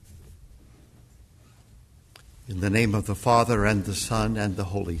In the name of the Father, and the Son, and the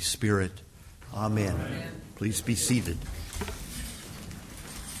Holy Spirit. Amen. Amen. Please be seated.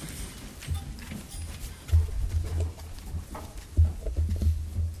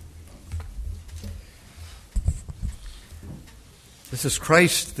 This is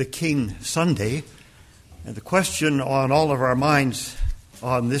Christ the King Sunday, and the question on all of our minds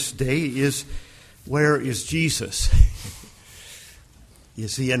on this day is, where is Jesus?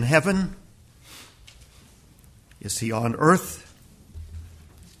 Is he in heaven? Is he on earth?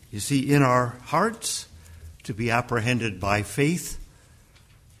 Is he in our hearts to be apprehended by faith?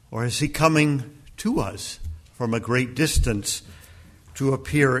 Or is he coming to us from a great distance to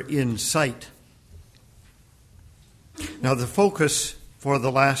appear in sight? Now, the focus for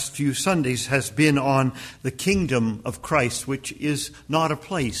the last few Sundays has been on the kingdom of Christ, which is not a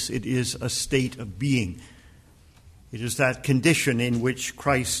place, it is a state of being. It is that condition in which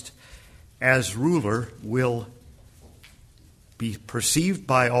Christ, as ruler, will be perceived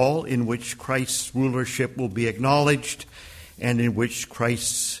by all, in which Christ's rulership will be acknowledged, and in which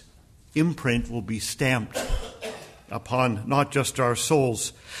Christ's imprint will be stamped upon not just our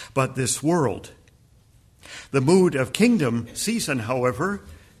souls, but this world. The mood of kingdom season, however,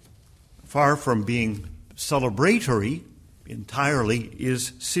 far from being celebratory entirely,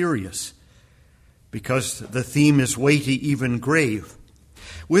 is serious, because the theme is weighty, even grave.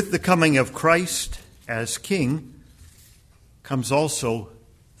 With the coming of Christ as King comes also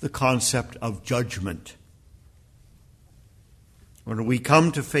the concept of judgment. When we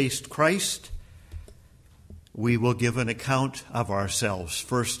come to face Christ, we will give an account of ourselves,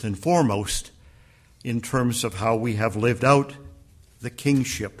 first and foremost, in terms of how we have lived out the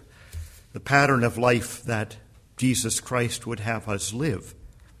kingship, the pattern of life that Jesus Christ would have us live.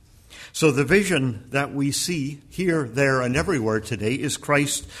 So the vision that we see here, there, and everywhere today is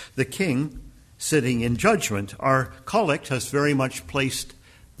Christ the King sitting in judgment. Our collect has very much placed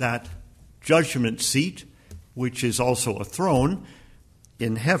that judgment seat, which is also a throne,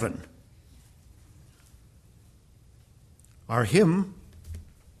 in heaven. Our hymn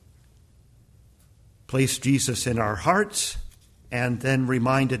placed Jesus in our hearts and then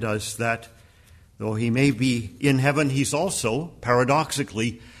reminded us that though he may be in heaven, he's also,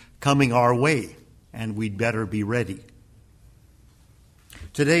 paradoxically, coming our way, and we'd better be ready.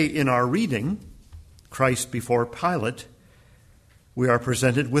 Today in our reading, Christ before Pilate, we are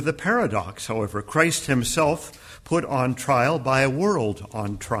presented with a paradox, however. Christ himself put on trial by a world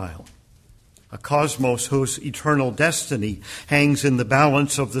on trial, a cosmos whose eternal destiny hangs in the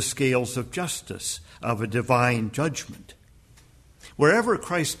balance of the scales of justice, of a divine judgment. Wherever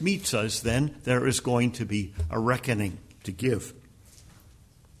Christ meets us, then, there is going to be a reckoning to give.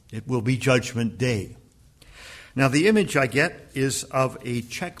 It will be Judgment Day. Now, the image I get is of a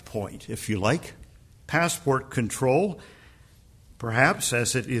checkpoint, if you like, passport control, perhaps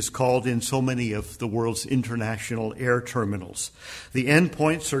as it is called in so many of the world's international air terminals. The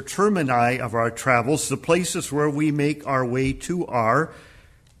endpoints or termini of our travels, the places where we make our way to our,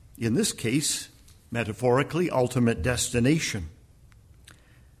 in this case, metaphorically, ultimate destination.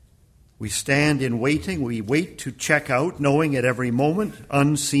 We stand in waiting. We wait to check out, knowing at every moment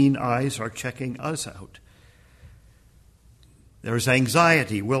unseen eyes are checking us out. There's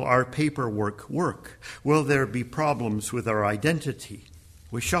anxiety. Will our paperwork work? Will there be problems with our identity?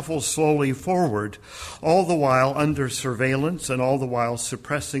 We shuffle slowly forward, all the while under surveillance and all the while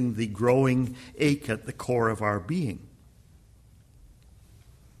suppressing the growing ache at the core of our being.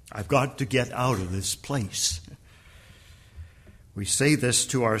 I've got to get out of this place. We say this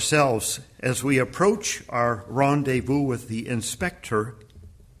to ourselves as we approach our rendezvous with the inspector,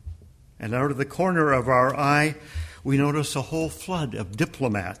 and out of the corner of our eye, we notice a whole flood of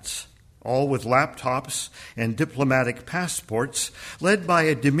diplomats, all with laptops and diplomatic passports, led by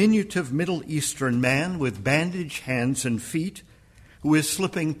a diminutive Middle Eastern man with bandaged hands and feet who is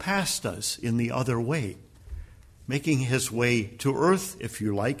slipping past us in the other way, making his way to earth, if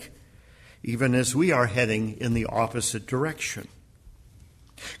you like, even as we are heading in the opposite direction.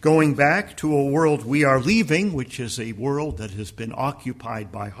 Going back to a world we are leaving, which is a world that has been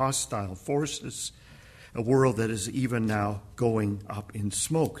occupied by hostile forces, a world that is even now going up in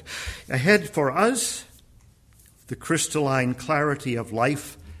smoke. Ahead for us, the crystalline clarity of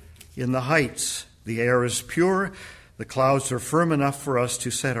life in the heights. The air is pure. The clouds are firm enough for us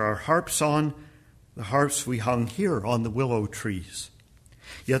to set our harps on, the harps we hung here on the willow trees.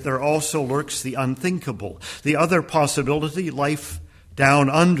 Yet there also lurks the unthinkable, the other possibility, life down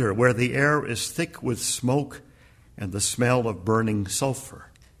under, where the air is thick with smoke and the smell of burning sulfur.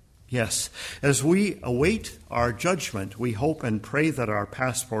 Yes, as we await our judgment, we hope and pray that our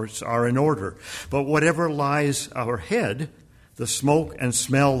passports are in order. But whatever lies ahead, the smoke and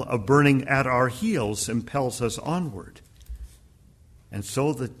smell of burning at our heels impels us onward. And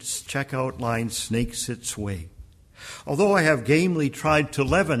so the checkout line snakes its way. Although I have gamely tried to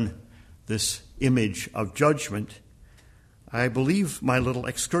leaven this image of judgment, I believe my little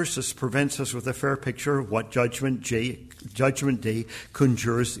excursus prevents us with a fair picture of what Judgment Day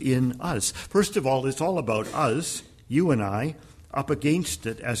conjures in us. First of all, it's all about us, you and I, up against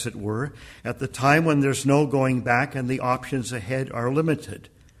it, as it were, at the time when there's no going back and the options ahead are limited.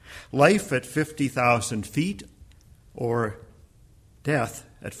 Life at 50,000 feet or death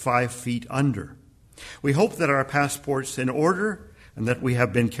at 5 feet under. We hope that our passport's in order and that we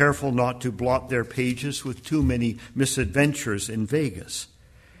have been careful not to blot their pages with too many misadventures in Vegas.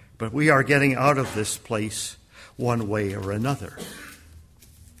 But we are getting out of this place one way or another.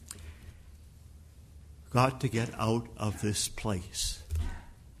 Got to get out of this place.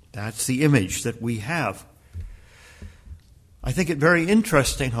 That's the image that we have. I think it very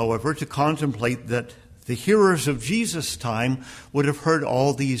interesting, however, to contemplate that the hearers of Jesus' time would have heard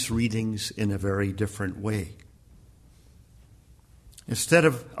all these readings in a very different way. Instead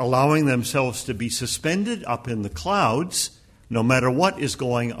of allowing themselves to be suspended up in the clouds, no matter what is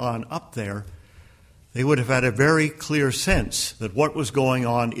going on up there, they would have had a very clear sense that what was going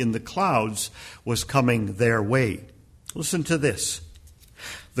on in the clouds was coming their way. Listen to this.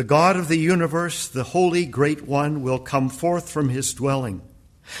 The God of the universe, the holy great one, will come forth from his dwelling.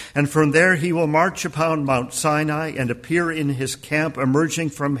 And from there he will march upon Mount Sinai and appear in his camp, emerging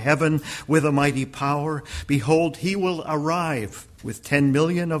from heaven with a mighty power. Behold, he will arrive with 10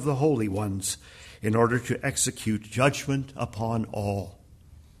 million of the holy ones in order to execute judgment upon all.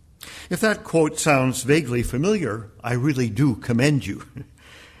 If that quote sounds vaguely familiar, I really do commend you.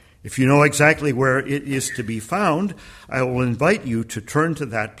 If you know exactly where it is to be found, I will invite you to turn to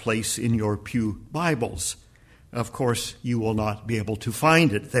that place in your pew Bibles. Of course, you will not be able to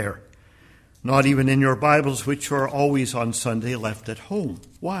find it there, not even in your Bibles, which are always on Sunday left at home.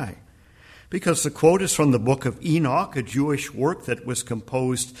 Why? Because the quote is from the book of Enoch, a Jewish work that was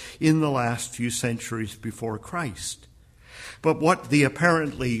composed in the last few centuries before Christ. But what the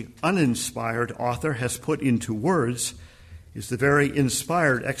apparently uninspired author has put into words is the very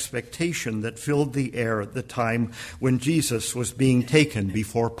inspired expectation that filled the air at the time when Jesus was being taken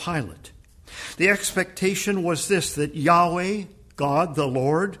before Pilate. The expectation was this, that Yahweh, God the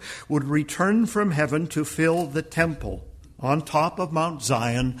Lord, would return from heaven to fill the temple on top of Mount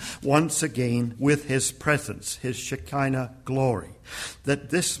Zion once again with his presence, his Shekinah glory. That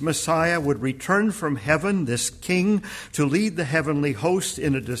this Messiah would return from heaven, this king, to lead the heavenly host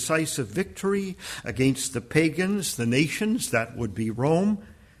in a decisive victory against the pagans, the nations, that would be Rome.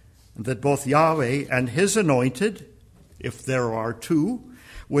 And that both Yahweh and his anointed, if there are two,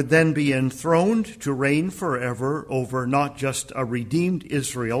 would then be enthroned to reign forever over not just a redeemed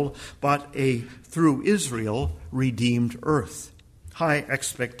Israel, but a, through Israel, redeemed earth. High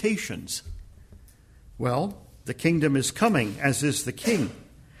expectations. Well, the kingdom is coming, as is the king,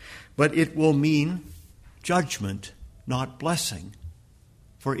 but it will mean judgment, not blessing,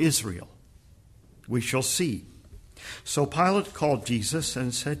 for Israel. We shall see. So Pilate called Jesus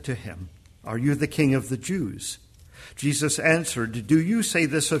and said to him, "Are you the king of the Jews?" Jesus answered, "Do you say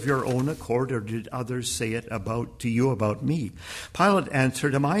this of your own accord, or did others say it to you about me?" Pilate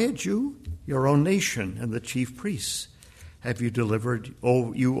answered, "Am I a Jew? Your own nation and the chief priests have you delivered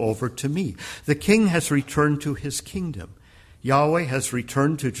you over to me. The king has returned to his kingdom. Yahweh has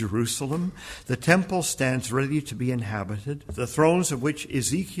returned to Jerusalem. The temple stands ready to be inhabited. The thrones of which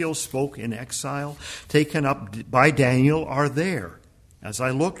Ezekiel spoke in exile, taken up by Daniel, are there. As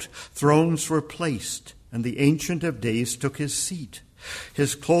I looked, thrones were placed, and the Ancient of Days took his seat.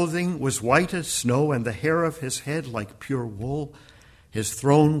 His clothing was white as snow, and the hair of his head like pure wool. His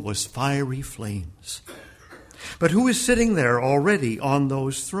throne was fiery flames. But who is sitting there already on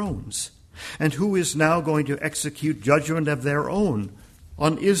those thrones? And who is now going to execute judgment of their own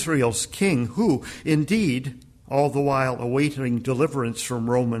on Israel's king, who, indeed, all the while awaiting deliverance from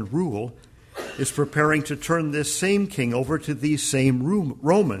Roman rule, is preparing to turn this same king over to these same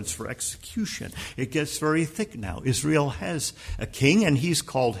Romans for execution? It gets very thick now. Israel has a king, and he's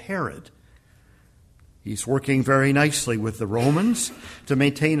called Herod. He's working very nicely with the Romans to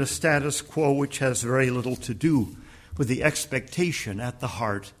maintain a status quo which has very little to do with the expectation at the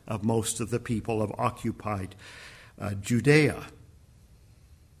heart of most of the people of occupied Judea.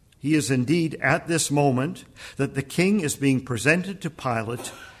 He is indeed at this moment that the king is being presented to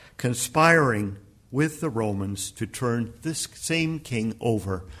Pilate, conspiring with the Romans to turn this same king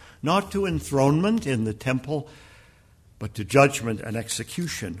over not to enthronement in the temple, but to judgment and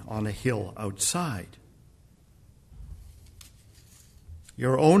execution on a hill outside.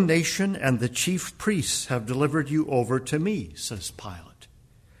 Your own nation and the chief priests have delivered you over to me, says Pilate.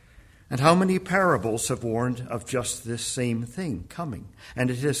 And how many parables have warned of just this same thing coming? And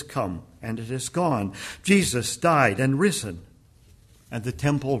it has come, and it has gone. Jesus died and risen, and the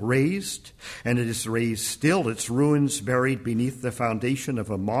temple razed, and it is razed still, its ruins buried beneath the foundation of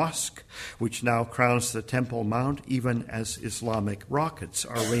a mosque, which now crowns the Temple Mount, even as Islamic rockets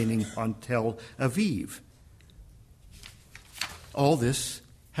are raining on Tel Aviv. All this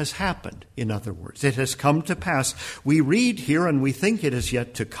has happened, in other words. It has come to pass. We read here and we think it is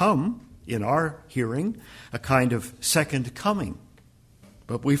yet to come, in our hearing, a kind of second coming.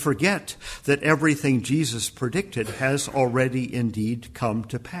 But we forget that everything Jesus predicted has already indeed come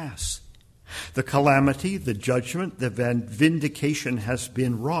to pass. The calamity, the judgment, the vindication has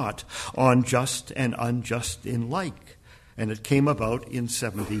been wrought on just and unjust alike. And it came about in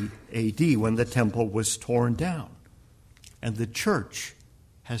 70 AD when the temple was torn down. And the church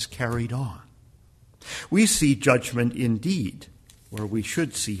has carried on. We see judgment indeed, where we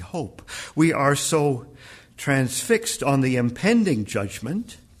should see hope. We are so transfixed on the impending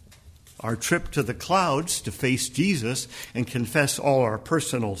judgment, our trip to the clouds to face Jesus and confess all our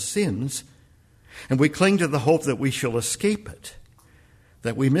personal sins, and we cling to the hope that we shall escape it,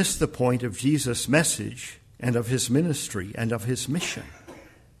 that we miss the point of Jesus' message and of his ministry and of his mission.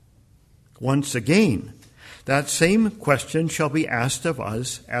 Once again, that same question shall be asked of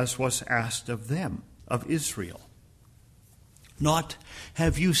us as was asked of them, of Israel. Not,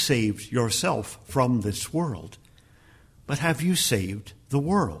 have you saved yourself from this world, but have you saved the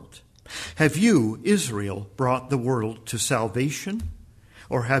world? Have you, Israel, brought the world to salvation?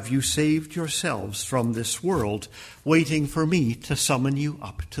 Or have you saved yourselves from this world, waiting for me to summon you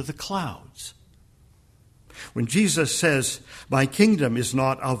up to the clouds? When Jesus says, my kingdom is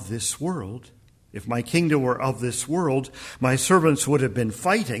not of this world, if my kingdom were of this world, my servants would have been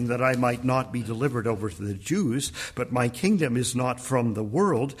fighting that I might not be delivered over to the Jews, but my kingdom is not from the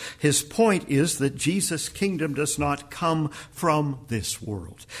world. His point is that Jesus' kingdom does not come from this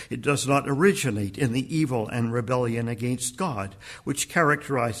world. It does not originate in the evil and rebellion against God, which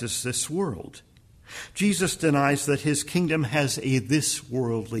characterizes this world. Jesus denies that his kingdom has a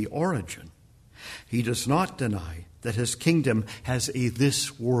this-worldly origin. He does not deny that his kingdom has a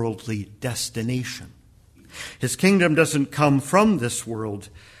this-worldly destination. His kingdom doesn't come from this world,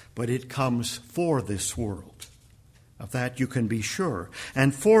 but it comes for this world. Of that you can be sure.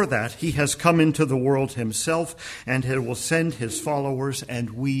 And for that he has come into the world himself, and he will send his followers,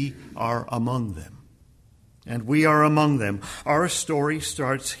 and we are among them. And we are among them. Our story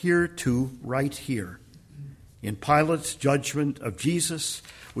starts here too, right here, in Pilate's judgment of Jesus,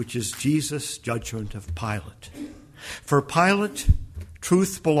 which is Jesus' judgment of Pilate. For Pilate,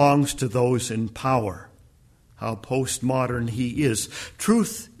 truth belongs to those in power. How postmodern he is.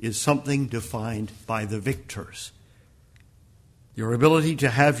 Truth is something defined by the victors. Your ability to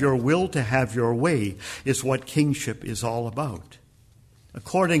have your will, to have your way, is what kingship is all about.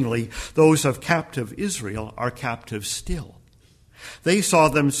 Accordingly, those of captive Israel are captive still. They saw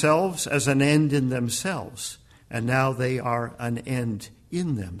themselves as an end in themselves, and now they are an end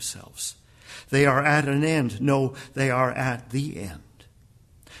in themselves. They are at an end. No, they are at the end.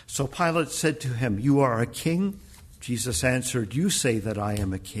 So Pilate said to him, you are a king? Jesus answered, you say that I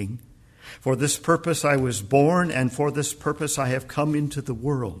am a king. For this purpose I was born, and for this purpose I have come into the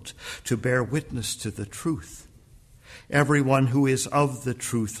world, to bear witness to the truth. Everyone who is of the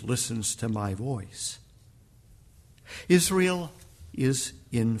truth listens to my voice. Israel is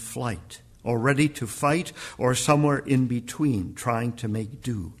in flight, or ready to fight, or somewhere in between, trying to make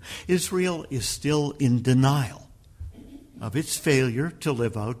do. Israel is still in denial of its failure to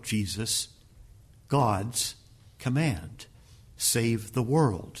live out Jesus, God's command, save the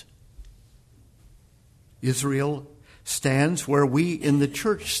world. Israel stands where we in the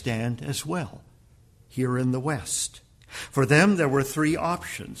church stand as well, here in the West. For them, there were three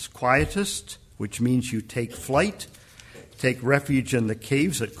options. Quietist, which means you take flight, take refuge in the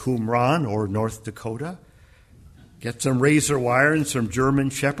caves at Qumran or North Dakota, get some razor wire and some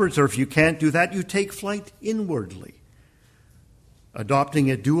German shepherds, or if you can't do that, you take flight inwardly. Adopting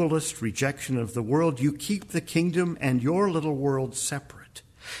a dualist rejection of the world, you keep the kingdom and your little world separate.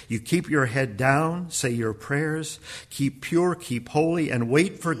 You keep your head down, say your prayers, keep pure, keep holy, and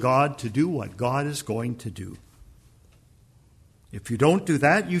wait for God to do what God is going to do. If you don't do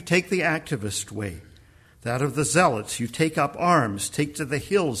that, you take the activist way, that of the zealots. You take up arms, take to the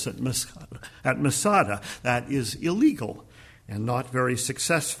hills at Masada. That is illegal. and not very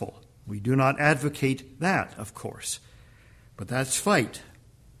successful. We do not advocate that, of course, but that's fight.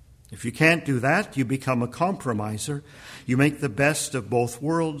 If you can't do that, you become a compromiser. You make the best of both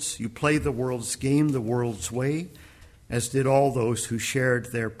worlds. You play the world's game the world's way, as did all those who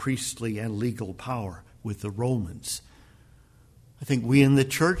shared their priestly and legal power with the Romans. I think we in the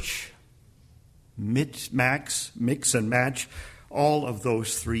church mix and match all of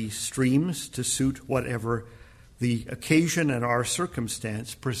those three streams to suit whatever the occasion and our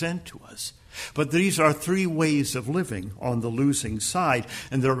circumstance present to us. But these are three ways of living on the losing side,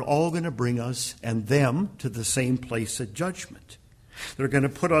 and they're all going to bring us and them to the same place at judgment. They're going to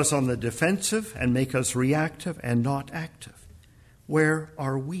put us on the defensive and make us reactive and not active. Where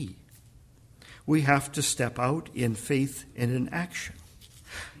are we? We have to step out in faith and in action.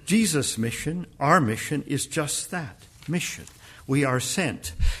 Jesus' mission, our mission, is just that, mission. We are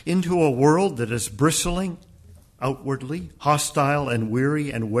sent into a world that is bristling outwardly, hostile and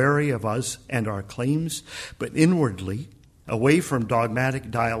weary and wary of us and our claims, but inwardly, away from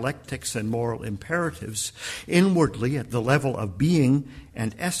dogmatic dialectics and moral imperatives, inwardly at the level of being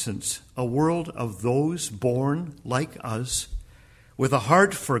and essence, a world of those born like us, with a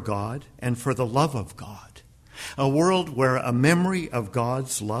heart for God and for the love of God, a world where a memory of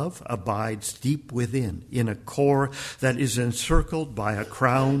God's love abides deep within, in a core that is encircled by a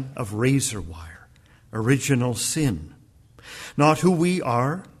crown of razor wire. Original sin. Not who we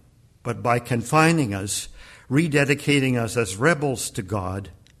are, but by confining us, rededicating us as rebels to God,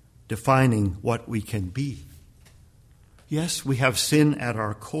 defining what we can be. Yes, we have sin at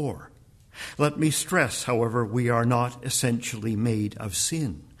our core. Let me stress, however, we are not essentially made of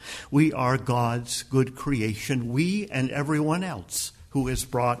sin. We are God's good creation, we and everyone else who is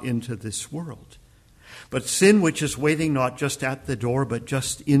brought into this world. But sin, which is waiting not just at the door, but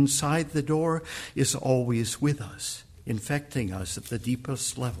just inside the door, is always with us, infecting us at the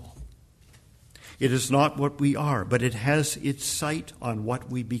deepest level. It is not what we are, but it has its sight on what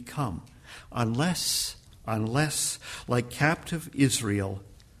we become, unless, like captive Israel,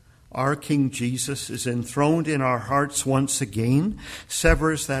 our King Jesus is enthroned in our hearts once again,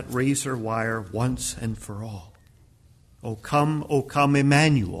 severs that razor wire once and for all. O come,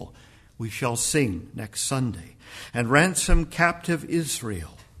 Emmanuel, we shall sing next Sunday, and ransom captive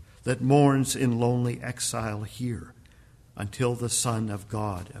Israel that mourns in lonely exile here until the Son of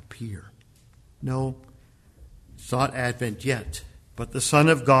God appear. No, it's not Advent yet, but the Son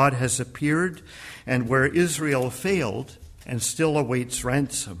of God has appeared, and where Israel failed and still awaits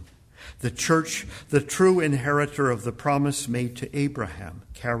ransom, the church, the true inheritor of the promise made to Abraham,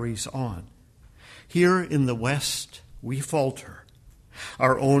 carries on. Here in the West, we falter.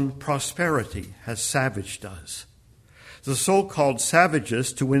 Our own prosperity has savaged us. The so-called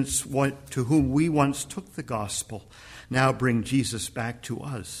savages to whom we once took the gospel now bring Jesus back to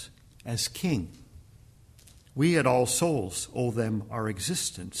us as King. We at All Souls owe them our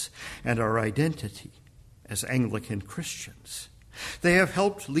existence and our identity as Anglican Christians. They have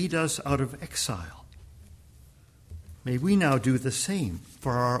helped lead us out of exile. May we now do the same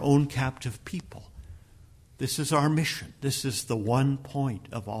for our own captive people. This is our mission. This is the one point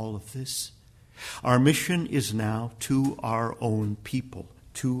of all of this. Our mission is now to our own people,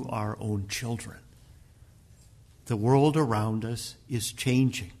 to our own children. The world around us is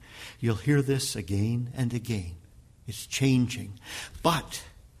changing. You'll hear this again and again. It's changing. But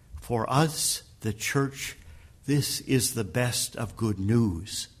for us, the church, this is the best of good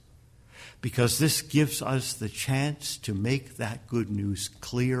news, because this gives us the chance to make that good news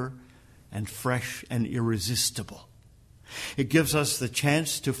clear and fresh and irresistible. It gives us the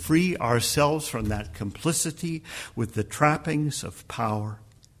chance to free ourselves from that complicity with the trappings of power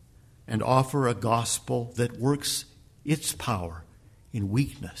and offer a gospel that works its power in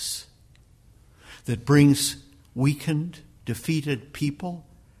weakness, that brings weakened, defeated people,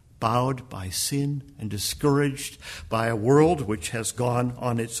 bowed by sin and discouraged by a world which has gone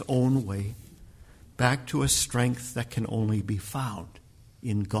on its own way, back to a strength that can only be found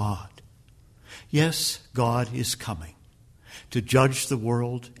in God. Yes, God is coming to judge the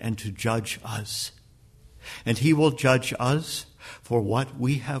world and to judge us. And he will judge us for what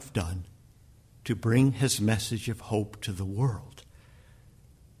we have done to bring his message of hope to the world.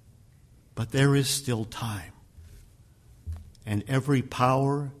 But there is still time. And every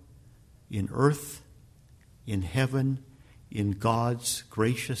power in earth, in heaven, in God's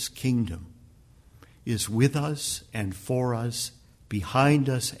gracious kingdom is with us and for us, behind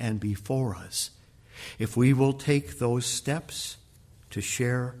us and before us, if we will take those steps to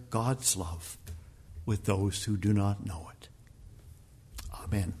share God's love with those who do not know it.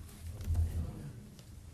 Amen.